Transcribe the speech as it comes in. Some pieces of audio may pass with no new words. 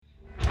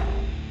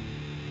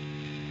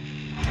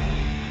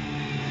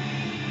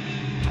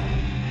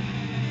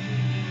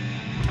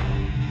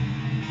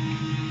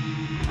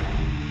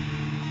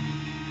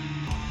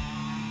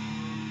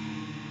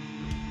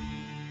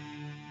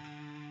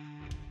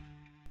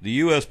The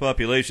U.S.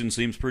 population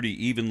seems pretty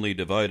evenly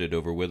divided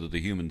over whether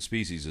the human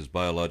species is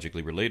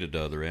biologically related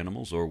to other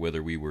animals or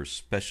whether we were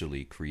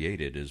specially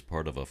created as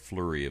part of a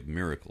flurry of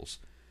miracles.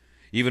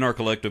 Even our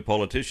collective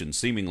politicians,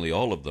 seemingly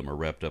all of them, are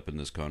wrapped up in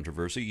this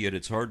controversy, yet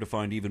it's hard to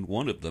find even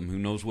one of them who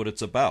knows what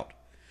it's about.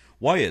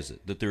 Why is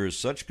it that there is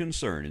such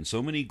concern in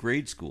so many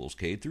grade schools,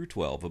 K through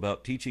 12,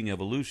 about teaching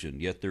evolution,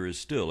 yet there is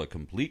still a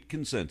complete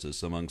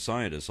consensus among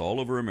scientists all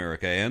over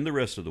America and the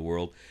rest of the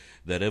world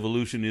that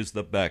evolution is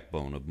the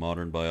backbone of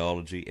modern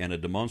biology and a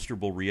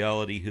demonstrable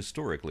reality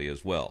historically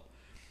as well?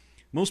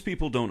 Most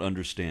people don't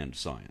understand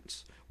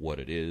science, what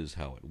it is,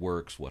 how it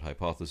works, what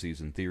hypotheses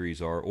and theories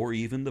are, or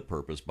even the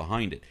purpose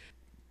behind it.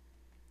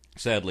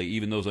 Sadly,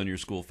 even those on your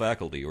school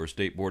faculty or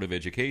state board of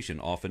education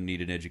often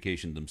need an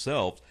education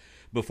themselves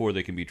before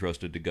they can be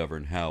trusted to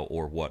govern how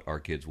or what our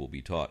kids will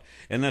be taught.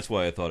 And that's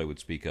why I thought I would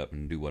speak up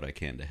and do what I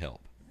can to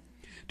help.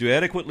 To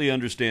adequately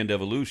understand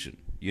evolution,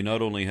 you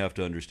not only have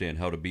to understand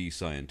how to be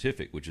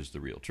scientific, which is the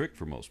real trick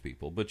for most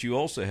people, but you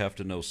also have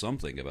to know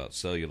something about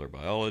cellular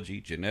biology,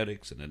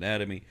 genetics and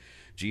anatomy,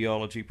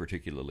 geology,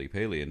 particularly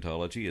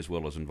paleontology, as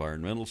well as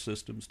environmental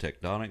systems,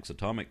 tectonics,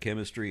 atomic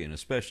chemistry, and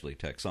especially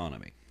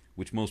taxonomy,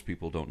 which most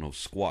people don't know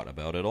squat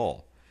about at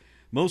all.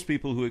 Most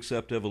people who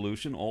accept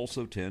evolution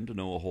also tend to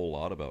know a whole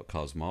lot about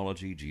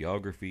cosmology,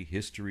 geography,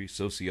 history,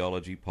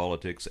 sociology,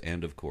 politics,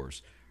 and, of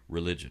course,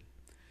 religion.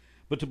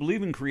 But to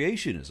believe in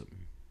creationism,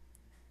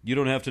 you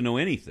don't have to know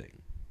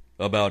anything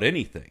about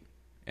anything,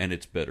 and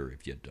it's better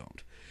if you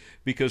don't.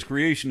 Because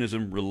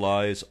creationism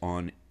relies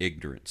on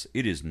ignorance.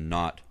 It is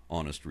not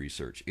honest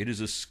research. It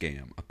is a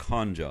scam, a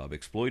con job,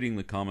 exploiting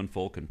the common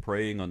folk and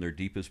preying on their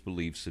deepest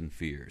beliefs and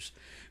fears.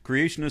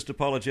 Creationist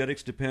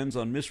apologetics depends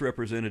on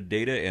misrepresented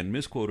data and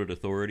misquoted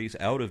authorities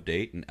out of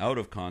date and out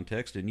of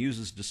context, and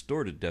uses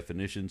distorted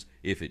definitions,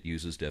 if it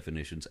uses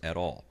definitions at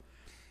all.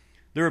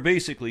 There are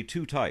basically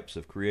two types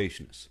of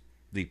creationists.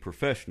 The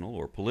professional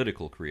or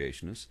political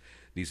creationists.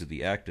 These are the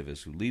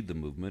activists who lead the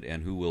movement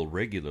and who will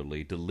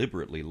regularly,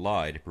 deliberately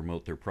lie to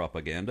promote their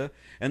propaganda.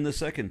 And the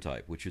second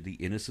type, which are the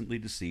innocently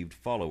deceived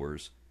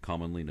followers,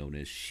 commonly known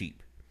as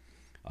sheep.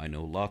 I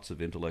know lots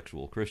of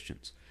intellectual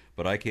Christians,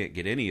 but I can't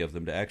get any of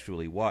them to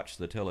actually watch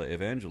the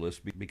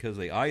televangelists because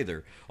they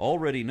either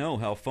already know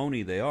how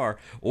phony they are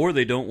or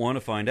they don't want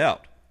to find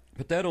out.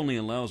 But that only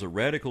allows a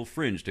radical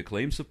fringe to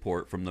claim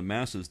support from the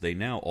masses they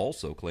now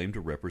also claim to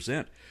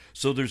represent.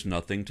 So there's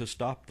nothing to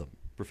stop them.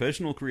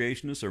 Professional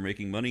creationists are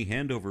making money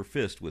hand over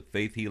fist with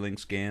faith-healing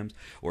scams,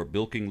 or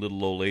bilking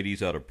little old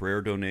ladies out of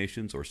prayer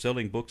donations, or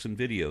selling books and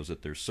videos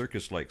at their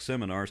circus-like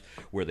seminars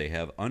where they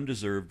have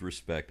undeserved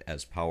respect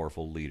as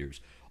powerful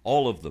leaders.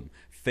 All of them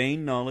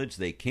feign knowledge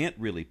they can't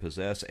really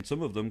possess, and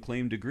some of them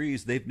claim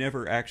degrees they've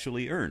never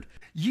actually earned.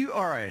 You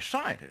are a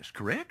scientist,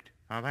 correct?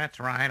 Oh, that's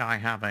right. I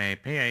have a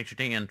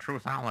Ph.D. in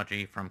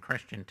truthology from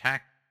Christian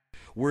Tech.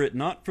 Were it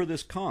not for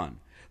this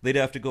con, they'd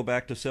have to go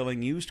back to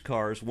selling used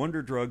cars,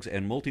 wonder drugs,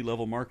 and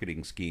multi-level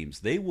marketing schemes.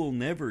 They will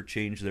never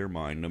change their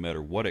mind, no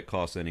matter what it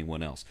costs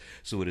anyone else.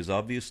 So it is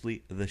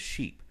obviously the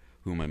sheep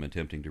whom I'm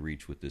attempting to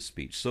reach with this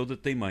speech, so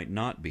that they might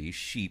not be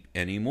sheep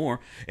anymore,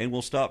 and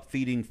will stop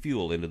feeding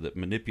fuel into the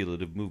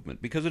manipulative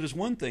movement. Because it is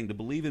one thing to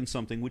believe in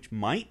something which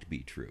might be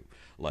true,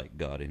 like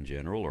God in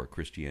general, or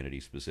Christianity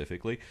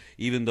specifically,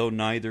 even though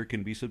neither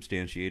can be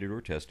substantiated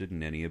or tested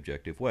in any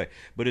objective way.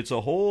 But it's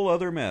a whole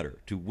other matter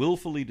to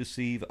willfully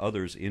deceive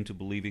others into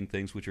believing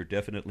things which are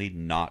definitely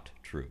not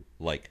true,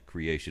 like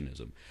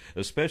creationism,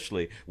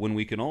 especially when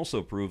we can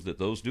also prove that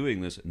those doing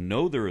this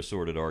know their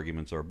assorted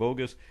arguments are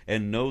bogus,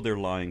 and know they're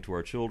lying to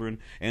our children,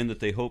 and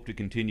that they hope to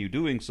continue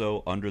doing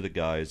so under the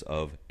guise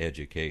of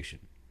education.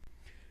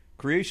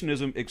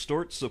 Creationism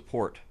extorts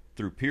support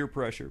through peer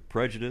pressure,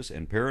 prejudice,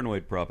 and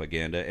paranoid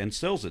propaganda, and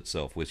sells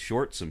itself with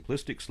short,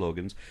 simplistic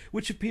slogans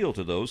which appeal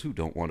to those who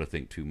don't want to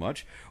think too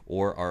much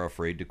or are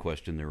afraid to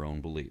question their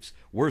own beliefs.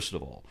 Worst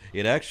of all,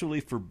 it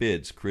actually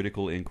forbids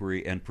critical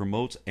inquiry and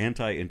promotes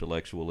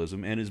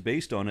anti-intellectualism, and is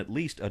based on at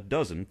least a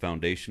dozen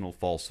foundational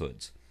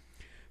falsehoods.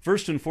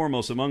 First and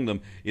foremost among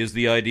them is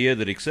the idea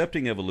that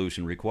accepting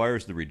evolution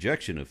requires the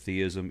rejection of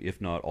theism,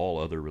 if not all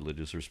other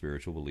religious or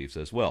spiritual beliefs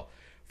as well.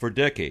 For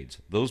decades,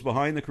 those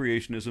behind the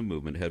creationism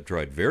movement have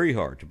tried very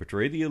hard to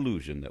portray the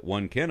illusion that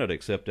one cannot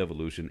accept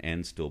evolution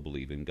and still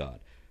believe in God.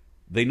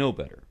 They know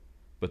better,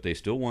 but they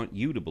still want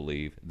you to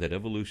believe that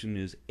evolution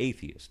is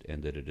atheist,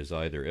 and that it is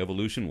either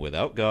evolution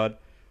without God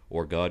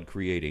or God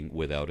creating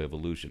without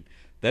evolution.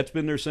 That's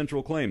been their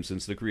central claim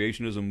since the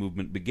creationism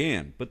movement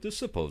began, but this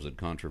supposed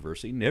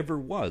controversy never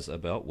was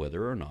about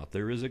whether or not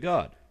there is a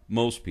God.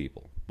 Most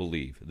people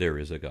believe there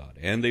is a God,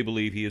 and they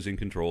believe he is in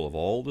control of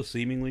all the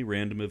seemingly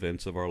random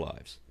events of our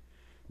lives.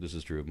 This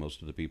is true of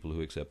most of the people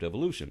who accept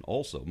evolution.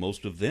 Also,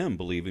 most of them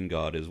believe in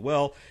God as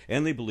well,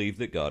 and they believe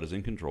that God is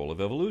in control of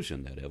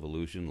evolution, that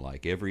evolution,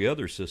 like every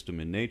other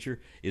system in nature,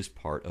 is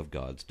part of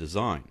God's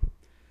design.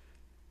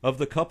 Of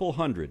the couple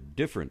hundred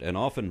different and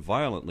often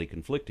violently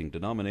conflicting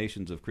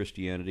denominations of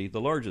Christianity,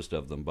 the largest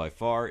of them by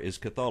far is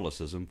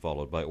Catholicism,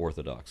 followed by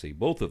Orthodoxy.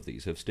 Both of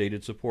these have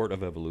stated support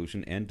of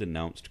evolution and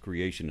denounced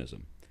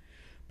creationism.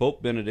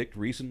 Pope Benedict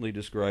recently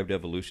described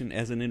evolution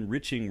as an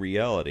enriching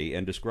reality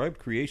and described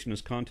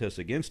creationist contests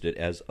against it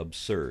as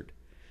absurd.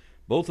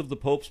 Both of the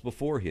popes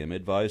before him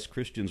advised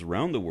Christians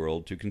around the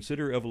world to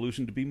consider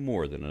evolution to be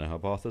more than a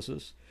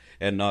hypothesis,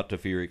 and not to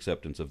fear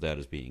acceptance of that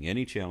as being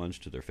any challenge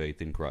to their faith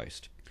in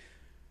Christ.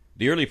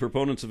 The early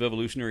proponents of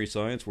evolutionary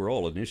science were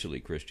all initially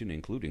Christian,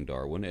 including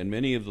Darwin, and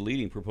many of the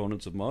leading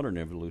proponents of modern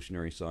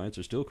evolutionary science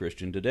are still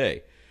Christian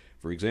today.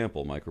 For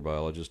example,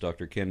 microbiologist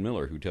Dr. Ken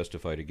Miller, who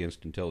testified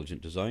against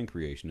intelligent design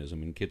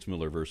creationism in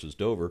Kitzmiller versus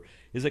Dover,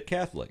 is a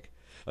Catholic.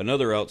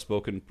 Another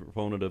outspoken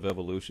proponent of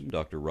evolution,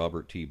 Dr.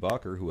 Robert T.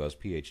 Bacher, who has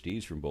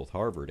PhDs from both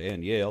Harvard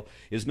and Yale,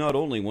 is not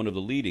only one of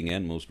the leading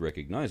and most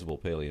recognizable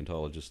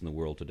paleontologists in the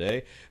world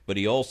today, but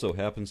he also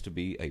happens to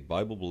be a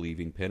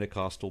Bible-believing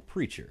Pentecostal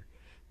preacher,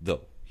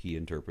 though he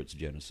interprets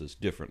Genesis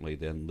differently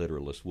than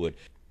literalists would.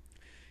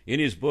 In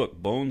his book,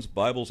 Bones,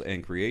 Bibles,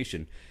 and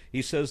Creation,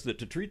 he says that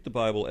to treat the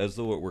Bible as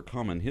though it were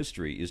common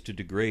history is to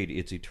degrade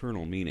its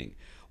eternal meaning.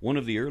 One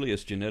of the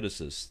earliest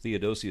geneticists,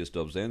 Theodosius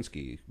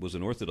Dobzhansky, was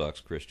an Orthodox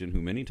Christian who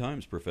many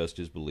times professed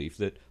his belief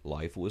that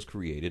life was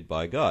created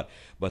by God,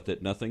 but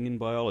that nothing in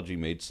biology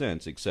made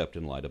sense except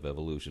in light of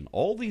evolution.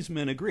 All these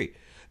men agree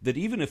that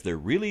even if there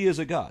really is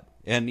a God,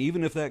 and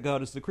even if that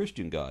God is the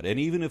Christian God, and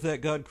even if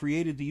that God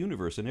created the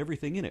universe and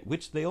everything in it,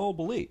 which they all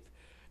believe,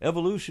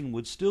 evolution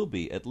would still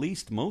be at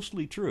least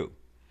mostly true,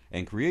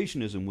 and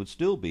creationism would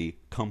still be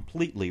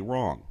completely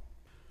wrong.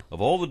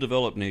 Of all the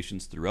developed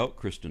nations throughout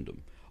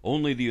Christendom,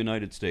 only the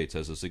United States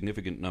has a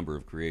significant number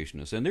of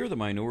creationists, and they're the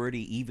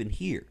minority even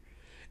here.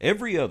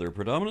 Every other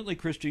predominantly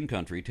Christian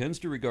country tends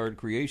to regard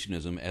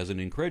creationism as an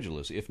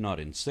incredulous, if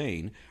not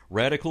insane,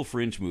 radical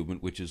fringe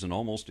movement which is an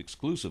almost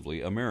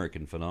exclusively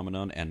American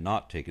phenomenon and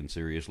not taken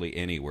seriously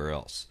anywhere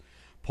else.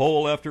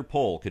 Poll after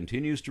poll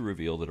continues to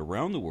reveal that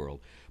around the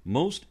world,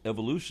 most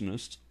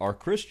evolutionists are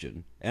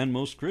Christian, and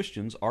most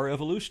Christians are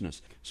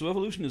evolutionists. So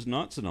evolution is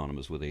not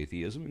synonymous with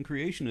atheism, and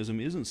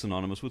creationism isn't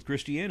synonymous with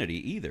Christianity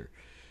either.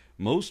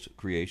 Most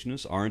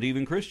creationists aren't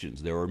even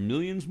Christians. There are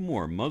millions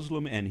more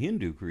Muslim and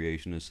Hindu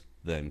creationists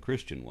than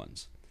Christian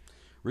ones.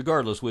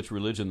 Regardless which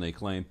religion they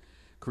claim,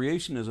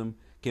 creationism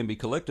can be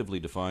collectively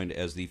defined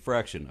as the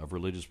fraction of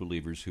religious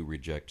believers who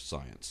reject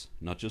science.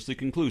 Not just the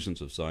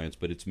conclusions of science,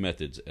 but its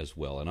methods as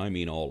well, and I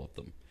mean all of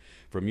them.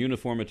 From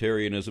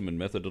uniformitarianism and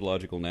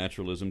methodological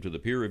naturalism to the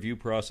peer review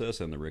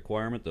process and the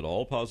requirement that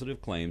all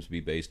positive claims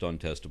be based on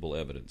testable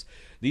evidence.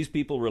 These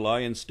people rely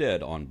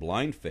instead on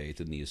blind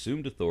faith in the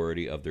assumed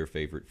authority of their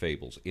favorite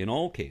fables. In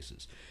all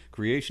cases,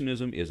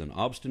 creationism is an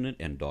obstinate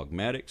and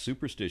dogmatic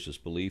superstitious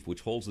belief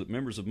which holds that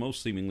members of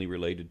most seemingly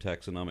related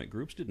taxonomic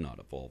groups did not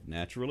evolve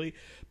naturally,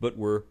 but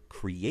were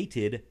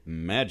created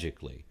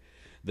magically.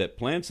 That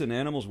plants and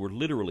animals were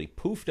literally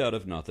poofed out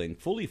of nothing,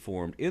 fully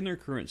formed in their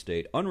current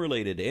state,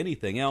 unrelated to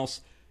anything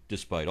else,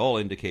 despite all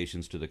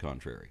indications to the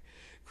contrary.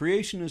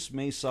 Creationists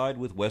may side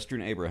with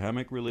Western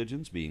Abrahamic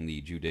religions, being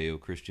the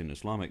Judeo-Christian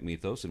Islamic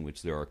mythos in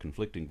which there are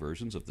conflicting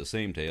versions of the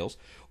same tales,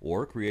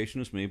 or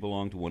creationists may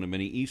belong to one of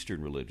many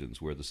Eastern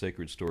religions where the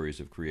sacred stories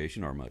of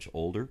creation are much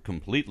older,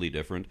 completely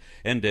different,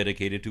 and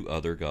dedicated to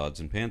other gods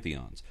and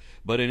pantheons.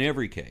 But in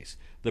every case,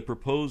 the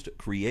proposed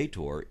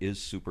creator is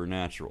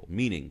supernatural,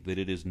 meaning that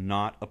it is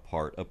not a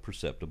part of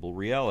perceptible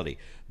reality.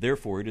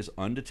 Therefore, it is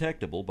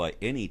undetectable by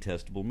any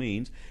testable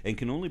means and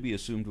can only be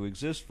assumed to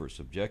exist for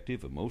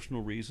subjective,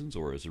 emotional reasons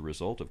or as a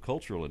result of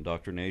cultural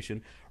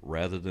indoctrination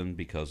rather than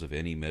because of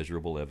any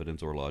measurable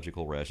evidence or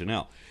logical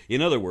rationale.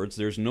 In other words,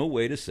 there's no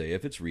way to say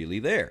if it's really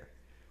there.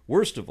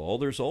 Worst of all,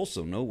 there's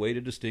also no way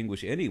to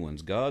distinguish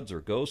anyone's gods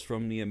or ghosts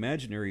from the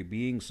imaginary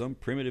being some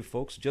primitive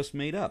folks just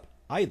made up,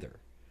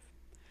 either.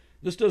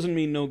 This doesn't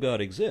mean no God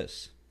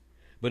exists,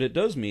 but it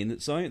does mean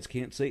that science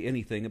can't say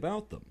anything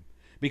about them,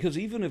 because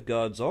even if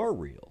gods are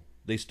real,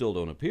 they still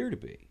don't appear to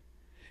be,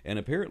 and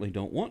apparently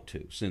don't want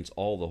to, since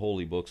all the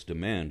holy books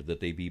demand that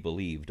they be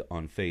believed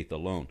on faith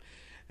alone.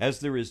 As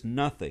there is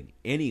nothing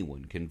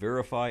anyone can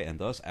verify and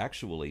thus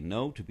actually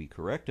know to be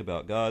correct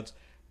about gods,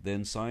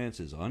 then science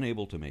is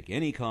unable to make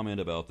any comment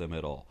about them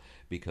at all,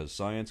 because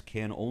science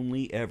can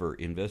only ever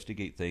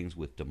investigate things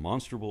with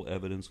demonstrable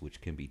evidence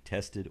which can be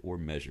tested or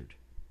measured.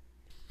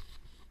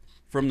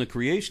 From the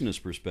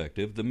creationist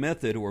perspective, the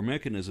method or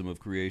mechanism of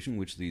creation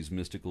which these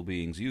mystical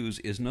beings use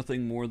is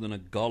nothing more than a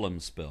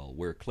golem spell,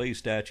 where clay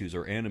statues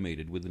are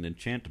animated with an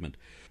enchantment,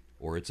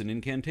 or it's an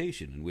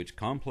incantation in which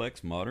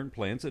complex modern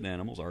plants and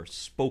animals are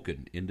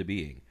spoken into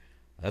being.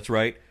 That's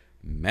right,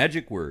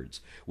 magic words,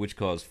 which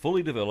cause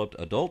fully developed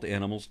adult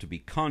animals to be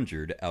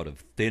conjured out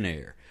of thin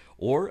air,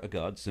 or a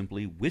god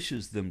simply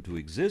wishes them to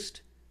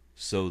exist,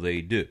 so they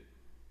do.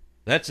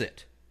 That's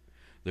it.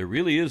 There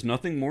really is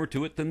nothing more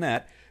to it than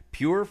that.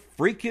 Pure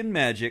freaking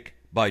magic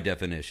by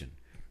definition.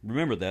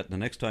 Remember that the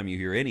next time you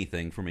hear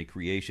anything from a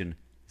creation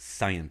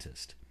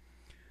scientist.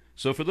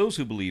 So for those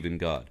who believe in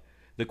God,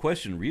 the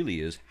question really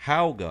is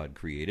how God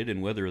created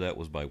and whether that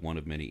was by one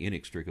of many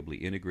inextricably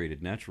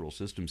integrated natural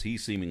systems he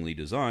seemingly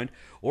designed,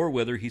 or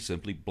whether he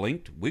simply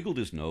blinked, wiggled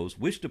his nose,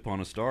 wished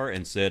upon a star,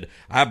 and said,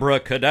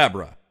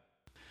 "Abracadabra."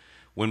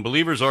 When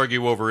believers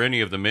argue over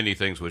any of the many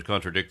things which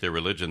contradict their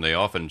religion, they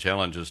often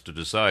challenge us to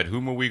decide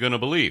whom are we going to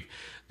believe,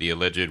 the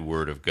alleged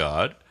word of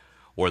God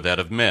or that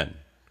of men,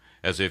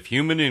 as if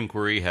human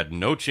inquiry had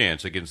no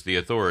chance against the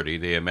authority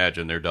they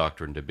imagine their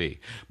doctrine to be.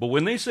 But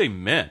when they say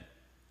men,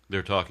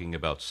 they're talking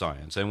about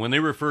science, and when they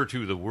refer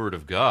to the word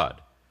of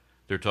God,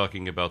 they're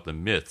talking about the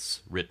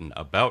myths written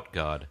about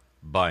God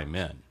by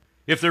men.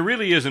 If there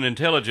really is an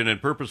intelligent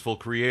and purposeful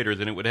creator,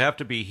 then it would have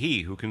to be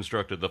he who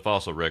constructed the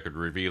fossil record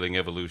revealing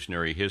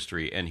evolutionary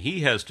history, and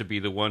he has to be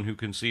the one who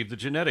conceived the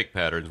genetic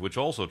patterns which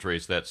also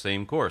trace that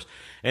same course.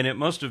 And it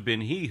must have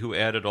been he who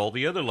added all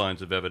the other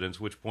lines of evidence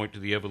which point to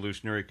the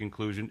evolutionary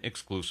conclusion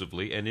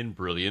exclusively and in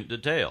brilliant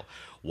detail.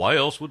 Why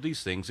else would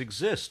these things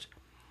exist?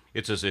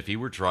 It's as if he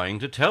were trying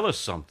to tell us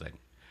something.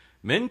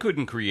 Men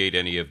couldn't create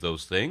any of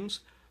those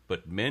things,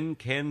 but men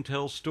can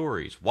tell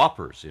stories,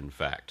 whoppers, in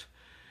fact.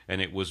 And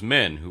it was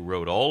men who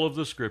wrote all of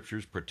the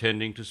scriptures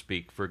pretending to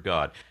speak for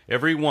God.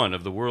 Every one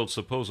of the world's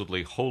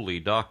supposedly holy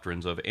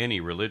doctrines of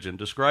any religion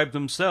describe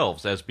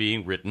themselves as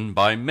being written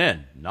by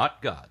men,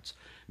 not gods.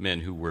 Men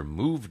who were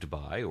moved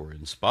by or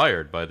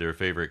inspired by their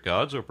favorite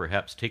gods, or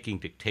perhaps taking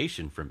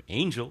dictation from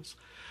angels.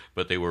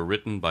 But they were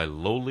written by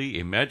lowly,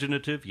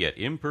 imaginative, yet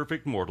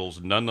imperfect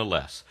mortals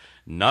nonetheless,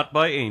 not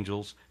by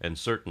angels, and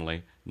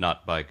certainly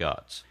not by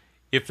gods.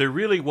 If there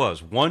really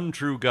was one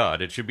true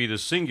God, it should be the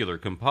singular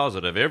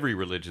composite of every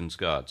religion's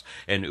gods,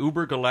 an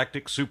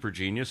uber-galactic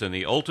supergenius and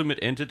the ultimate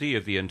entity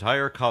of the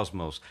entire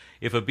cosmos.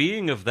 If a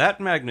being of that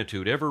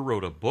magnitude ever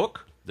wrote a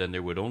book, then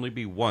there would only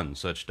be one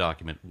such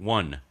document,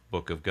 one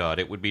book of God.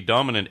 It would be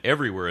dominant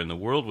everywhere in the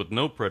world with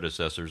no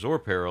predecessors or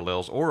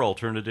parallels or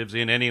alternatives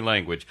in any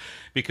language,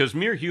 because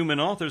mere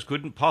human authors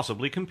couldn't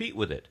possibly compete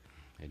with it.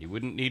 And you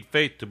wouldn't need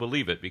faith to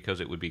believe it, because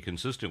it would be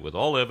consistent with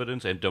all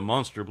evidence and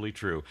demonstrably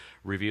true,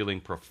 revealing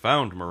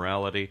profound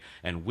morality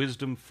and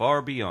wisdom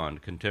far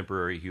beyond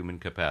contemporary human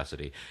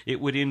capacity.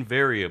 It would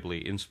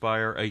invariably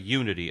inspire a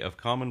unity of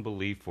common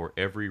belief for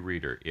every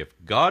reader. If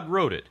God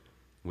wrote it,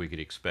 we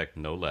could expect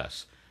no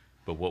less.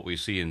 But what we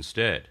see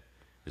instead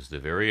is the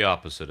very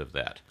opposite of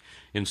that.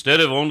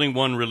 Instead of only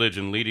one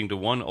religion leading to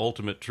one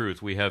ultimate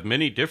truth, we have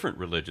many different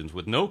religions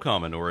with no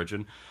common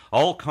origin,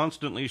 all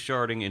constantly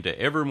sharding into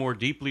ever more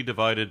deeply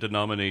divided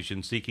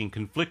denominations seeking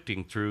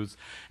conflicting truths,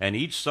 and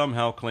each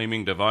somehow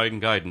claiming divine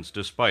guidance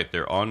despite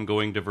their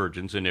ongoing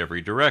divergence in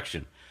every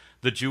direction.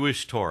 The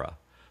Jewish Torah,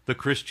 the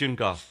Christian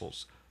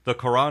Gospels, the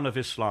Quran of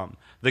Islam,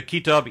 the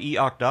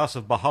Kitab-i-Aqdas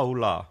of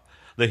Baha'u'llah,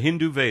 the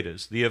Hindu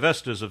Vedas, the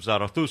Avestas of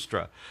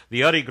Zarathustra,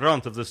 the Adi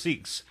Granth of the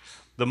Sikhs,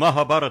 the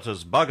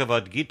Mahabharatas,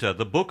 Bhagavad Gita,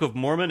 the Book of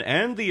Mormon,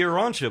 and the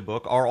Urantia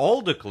book are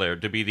all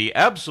declared to be the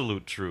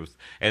absolute truth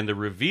and the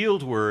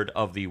revealed word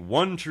of the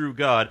one true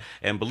God,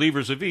 and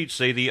believers of each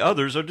say the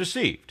others are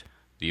deceived.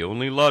 The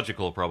only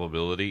logical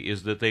probability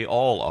is that they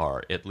all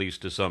are, at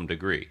least to some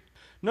degree.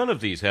 None of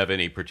these have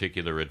any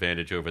particular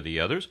advantage over the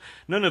others,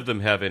 none of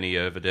them have any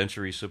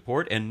evidentiary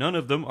support, and none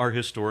of them are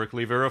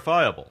historically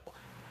verifiable.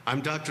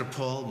 I'm Dr.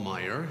 Paul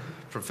Meyer,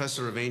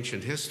 professor of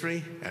ancient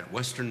history at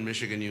Western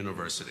Michigan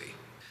University.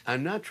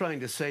 I'm not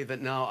trying to say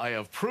that now I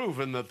have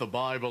proven that the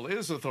Bible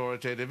is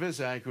authoritative, is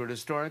accurate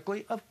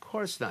historically. Of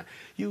course not.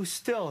 You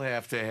still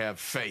have to have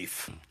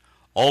faith.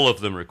 All of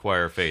them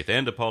require faith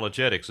and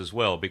apologetics as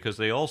well, because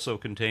they also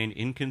contain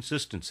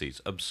inconsistencies,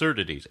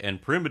 absurdities,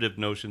 and primitive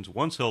notions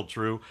once held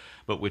true,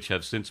 but which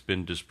have since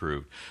been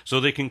disproved.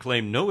 So they can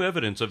claim no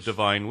evidence of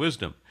divine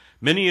wisdom.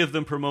 Many of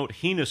them promote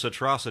heinous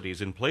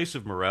atrocities in place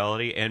of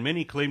morality, and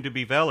many claim to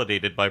be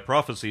validated by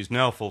prophecies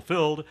now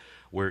fulfilled,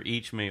 where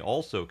each may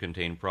also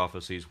contain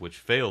prophecies which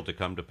failed to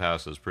come to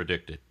pass as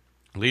predicted.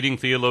 Leading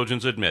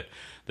theologians admit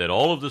that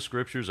all of the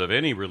scriptures of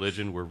any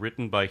religion were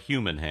written by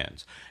human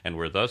hands, and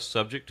were thus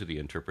subject to the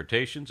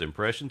interpretations,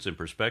 impressions, and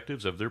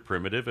perspectives of their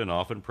primitive and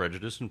often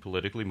prejudiced and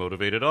politically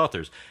motivated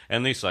authors,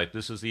 and they cite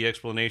this as the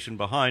explanation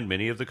behind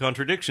many of the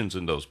contradictions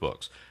in those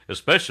books,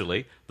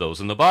 especially those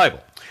in the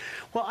Bible.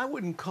 Well, I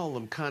wouldn't call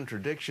them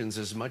contradictions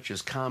as much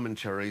as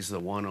commentaries the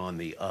one on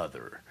the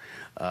other.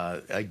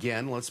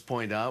 Again, let's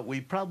point out we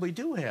probably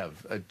do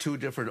have two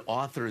different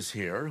authors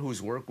here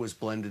whose work was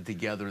blended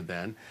together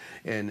then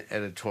in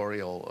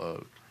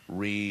editorial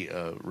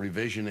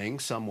revisioning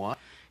somewhat.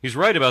 He's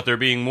right about there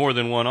being more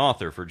than one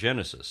author for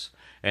Genesis,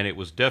 and it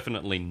was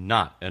definitely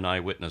not an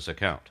eyewitness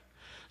account.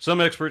 Some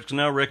experts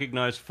now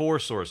recognize 4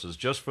 sources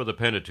just for the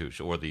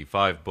Pentateuch, or the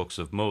 5 books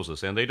of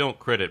Moses, and they don't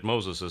credit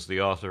Moses as the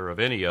author of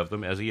any of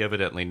them, as he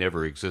evidently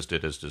never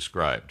existed as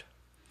described.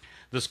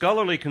 The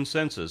scholarly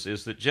consensus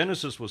is that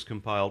Genesis was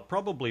compiled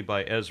probably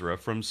by Ezra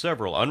from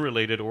several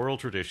unrelated oral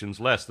traditions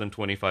less than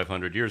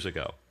 2,500 years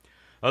ago.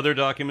 Other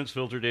documents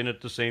filtered in at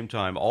the same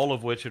time, all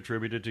of which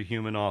attributed to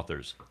human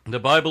authors.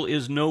 The Bible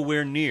is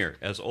nowhere near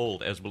as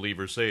old as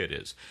believers say it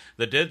is.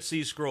 The Dead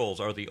Sea Scrolls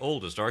are the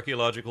oldest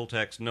archaeological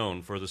text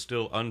known for the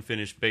still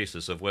unfinished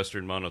basis of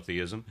Western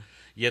monotheism,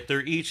 yet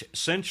they're each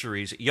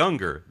centuries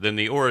younger than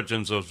the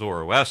origins of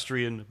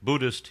Zoroastrian,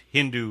 Buddhist,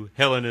 Hindu,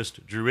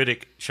 Hellenist,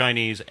 Druidic,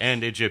 Chinese,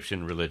 and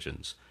Egyptian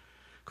religions.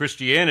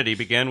 Christianity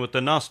began with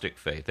the Gnostic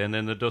faith, and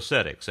then the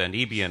Docetics and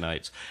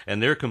Ebionites, and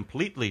their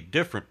completely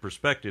different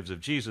perspectives of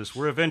Jesus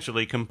were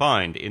eventually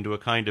combined into a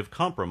kind of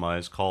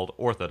compromise called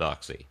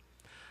orthodoxy.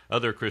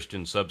 Other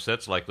Christian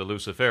subsets, like the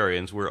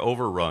Luciferians, were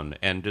overrun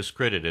and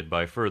discredited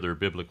by further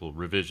biblical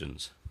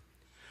revisions.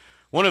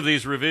 One of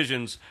these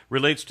revisions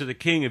relates to the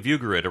king of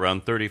Ugarit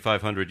around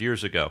 3,500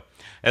 years ago.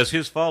 As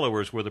his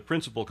followers were the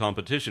principal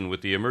competition with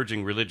the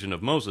emerging religion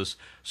of Moses,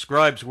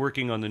 scribes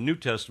working on the New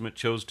Testament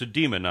chose to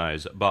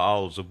demonize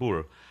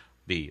Baal-Zebul,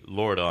 the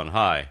Lord on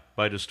high,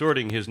 by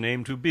distorting his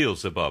name to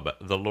Beelzebub,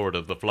 the Lord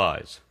of the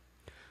Flies.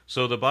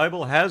 So the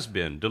Bible has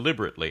been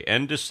deliberately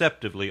and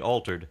deceptively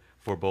altered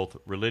for both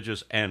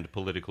religious and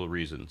political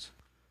reasons.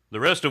 The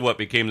rest of what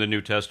became the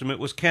New Testament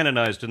was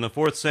canonized in the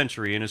 4th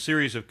century in a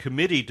series of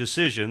committee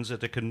decisions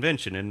at the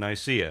convention in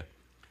Nicaea.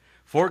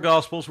 4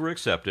 Gospels were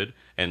accepted,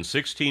 and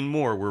 16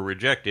 more were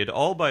rejected,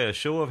 all by a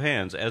show of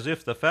hands, as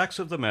if the facts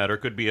of the matter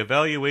could be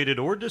evaluated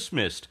or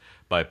dismissed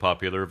by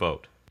popular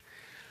vote.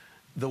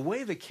 The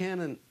way the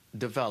canon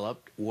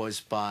developed was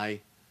by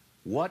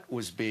what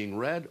was being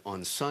read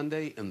on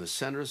Sunday in the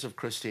centers of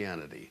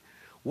Christianity.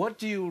 What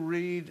do you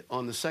read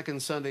on the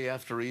second Sunday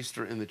after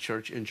Easter in the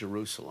church in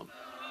Jerusalem?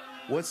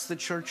 What's the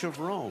Church of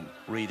Rome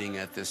reading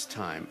at this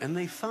time? And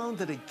they found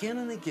that again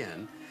and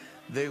again,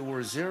 they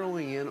were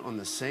zeroing in on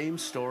the same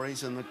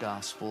stories in the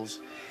Gospels.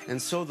 And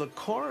so the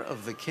core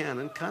of the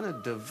canon kind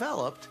of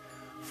developed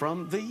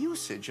from the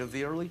usage of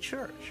the early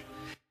church.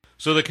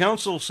 So the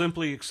council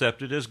simply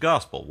accepted as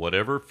gospel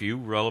whatever few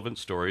relevant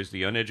stories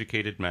the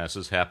uneducated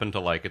masses happened to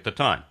like at the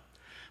time.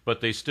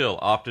 But they still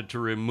opted to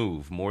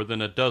remove more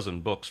than a dozen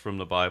books from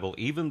the Bible,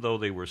 even though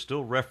they were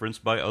still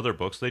referenced by other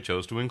books they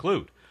chose to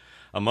include.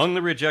 Among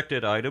the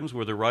rejected items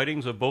were the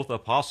writings of both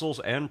apostles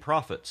and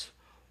prophets.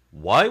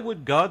 Why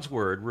would God's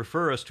word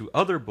refer us to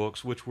other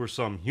books which were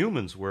some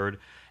human's word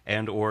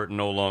and or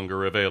no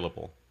longer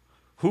available?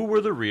 Who were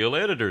the real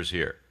editors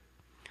here?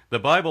 The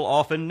Bible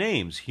often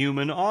names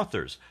human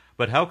authors,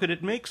 but how could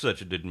it make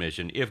such an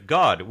admission if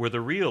God were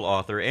the real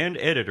author and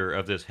editor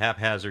of this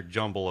haphazard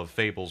jumble of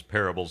fables,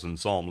 parables, and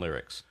psalm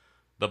lyrics?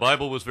 The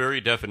Bible was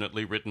very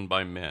definitely written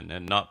by men,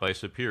 and not by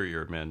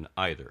superior men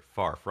either,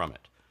 far from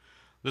it.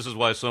 This is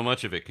why so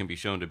much of it can be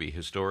shown to be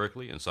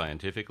historically and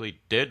scientifically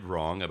dead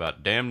wrong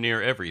about damn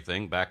near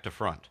everything back to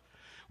front.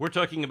 We're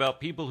talking about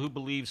people who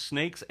believe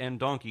snakes and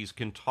donkeys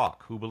can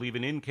talk, who believe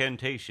in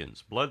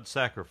incantations, blood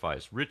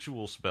sacrifice,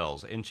 ritual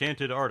spells,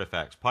 enchanted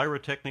artifacts,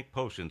 pyrotechnic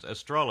potions,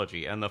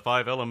 astrology, and the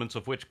 5 elements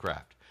of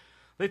witchcraft.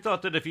 They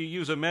thought that if you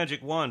use a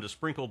magic wand to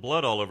sprinkle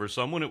blood all over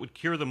someone, it would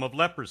cure them of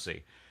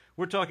leprosy.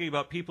 We're talking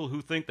about people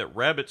who think that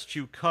rabbits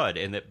chew cud,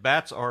 and that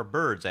bats are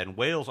birds, and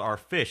whales are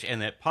fish,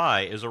 and that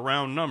pi is a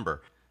round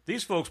number.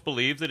 These folks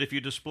believe that if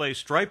you display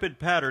striped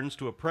patterns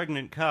to a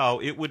pregnant cow,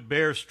 it would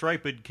bear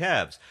striped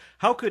calves.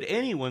 How could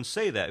anyone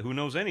say that who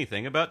knows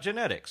anything about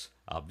genetics?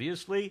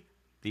 Obviously,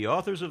 the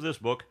authors of this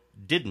book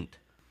didn't.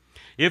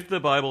 If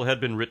the Bible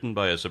had been written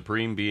by a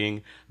supreme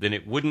being, then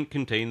it wouldn't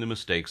contain the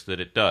mistakes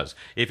that it does.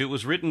 If it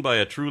was written by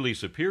a truly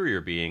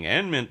superior being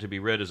and meant to be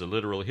read as a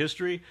literal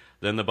history,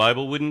 then the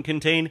Bible wouldn't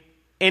contain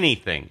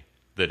anything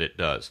that it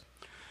does.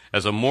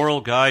 As a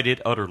moral guide,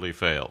 it utterly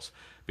fails,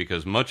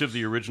 because much of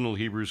the original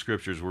Hebrew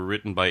scriptures were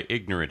written by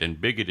ignorant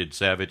and bigoted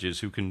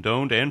savages who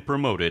condoned and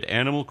promoted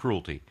animal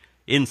cruelty,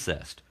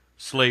 incest,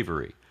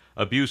 slavery,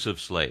 abuse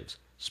of slaves,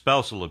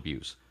 spousal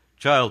abuse,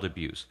 child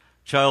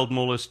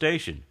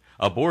molestation,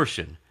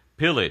 abortion,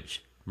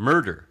 pillage,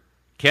 murder,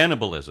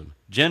 cannibalism,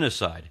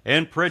 genocide,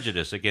 and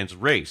prejudice against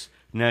race,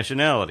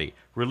 nationality,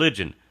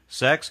 religion,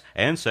 sex,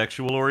 and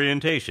sexual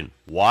orientation.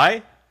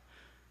 Why?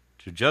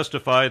 To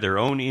justify their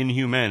own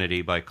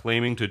inhumanity by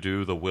claiming to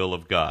do the will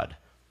of God.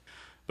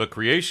 But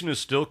creationists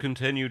still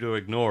continue to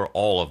ignore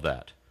all of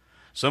that.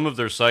 Some of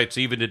their sites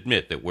even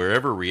admit that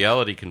wherever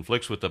reality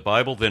conflicts with the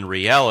Bible, then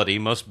reality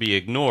must be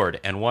ignored.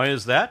 And why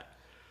is that?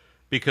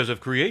 Because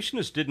if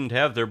creationists didn't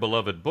have their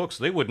beloved books,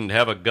 they wouldn't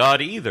have a God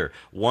either.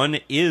 One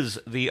is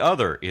the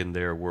other in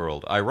their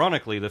world.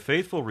 Ironically, the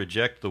faithful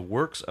reject the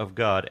works of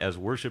God as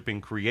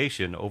worshiping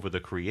creation over the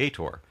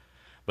Creator.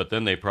 But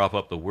then they prop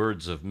up the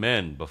words of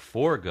men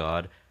before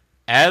God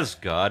as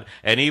God,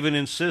 and even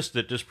insist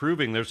that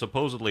disproving their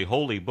supposedly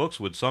holy books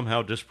would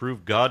somehow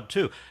disprove God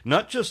too.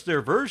 Not just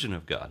their version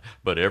of God,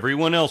 but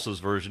everyone else's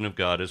version of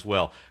God as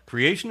well.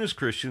 Creationist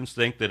Christians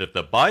think that if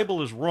the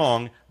Bible is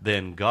wrong,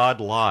 then God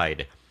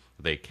lied.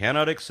 They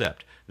cannot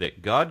accept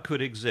that God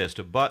could exist,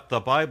 but the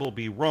Bible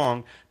be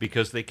wrong,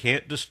 because they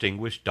can't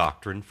distinguish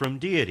doctrine from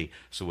deity.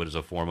 So it is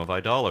a form of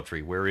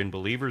idolatry, wherein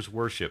believers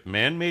worship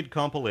man-made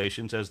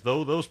compilations as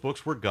though those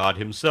books were God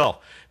himself,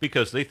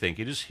 because they think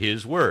it is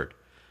his word.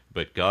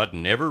 But God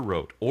never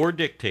wrote or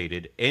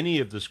dictated any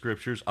of the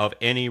scriptures of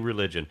any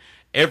religion.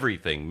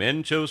 Everything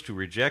men chose to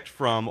reject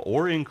from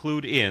or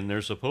include in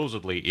their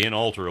supposedly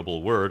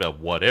inalterable word of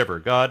whatever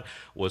God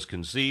was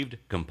conceived,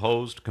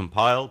 composed,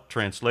 compiled,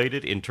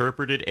 translated,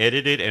 interpreted,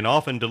 edited, and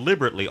often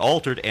deliberately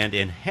altered and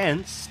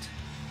enhanced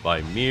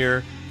by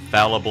mere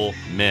fallible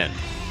men.